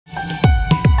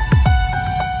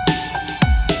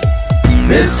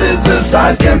This is a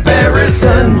size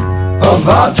comparison of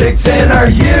objects in our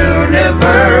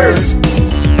universe.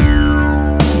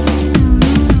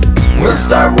 We'll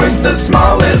start with the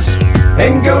smallest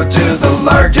and go to the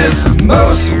largest,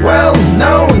 most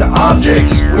well-known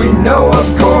objects we know,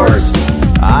 of course.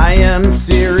 I am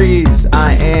Ceres,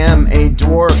 I am a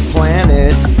dwarf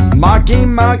planet.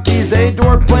 Maki's a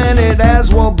dwarf planet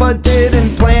as well, but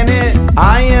didn't plan it.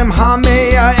 I am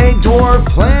Haumea, a dwarf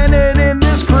planet in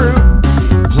this group.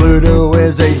 Pluto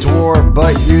is a dwarf,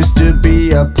 but used to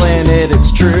be a planet,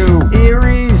 it's true.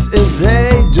 Eris is a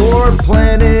dwarf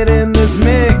planet in this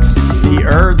mix. The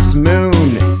Earth's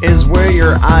moon is where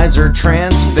your eyes are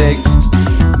transfixed.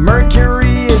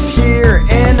 Mercury is here,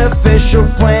 an official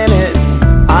planet.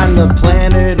 I'm the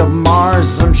planet of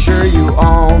Mars, I'm sure you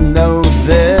all know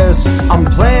this. I'm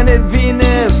planet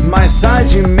Venus, my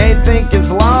size you may think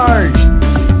is large.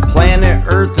 Planet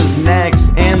Earth is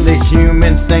next, and the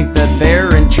humans think that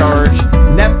they're in charge.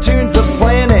 Neptune's a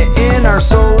planet in our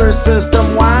solar system,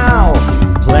 wow.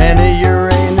 Planet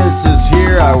Uranus is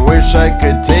here, I wish I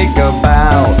could take a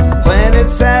bow.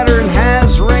 Planet Saturn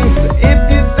has rings, if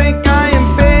you think I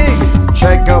am big.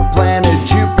 Check out planet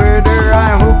Jupiter,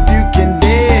 I hope you can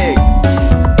dig.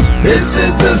 This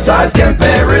is a size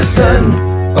comparison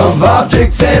of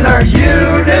objects in our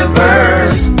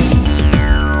universe.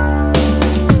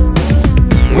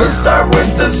 We'll start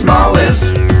with the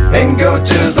smallest and go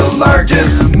to the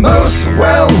largest, most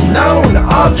well-known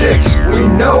objects we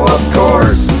know, of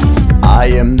course. I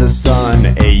am the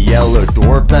sun, a yellow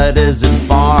dwarf that isn't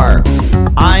far.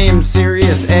 I am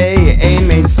Sirius A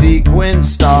main sequence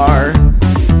star.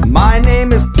 My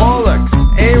name is Pollux,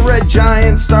 a red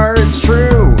giant star, it's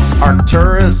true.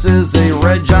 Arcturus is a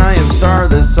red giant star,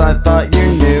 this I thought you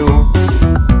knew.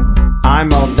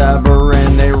 I'm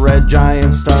Aldebaran, a red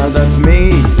giant star, that's me.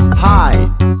 Hi,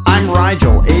 I'm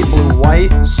Rigel, a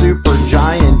blue-white super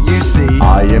giant, you see.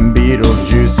 I am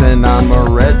Betelgeuse and I'm a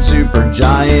red super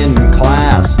giant in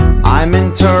class. I'm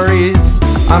Antares,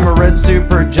 I'm a red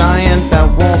super giant that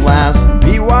won't last.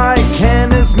 VY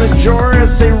Canis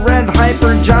Majoris, a red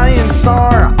hypergiant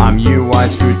star. I'm UI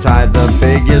Scuti, the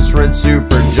biggest red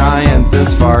super giant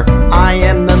this far. I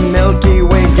am the Milky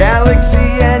Way galaxy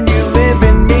and you live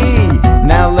in me.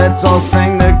 Now let's all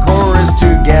sing the chorus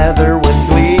together with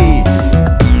glee.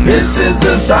 This is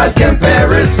a size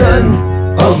comparison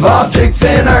of objects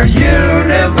in our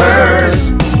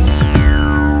universe.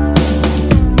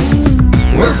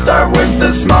 We'll start with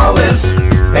the smallest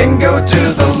and go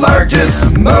to the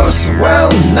largest, most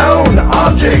well-known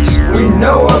objects we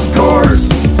know, of course.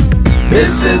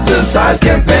 This is a size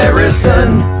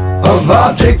comparison of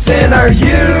objects in our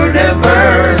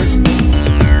universe.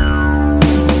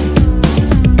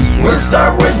 We'll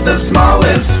start with the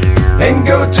smallest and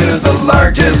go to the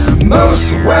largest,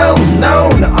 most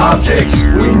well-known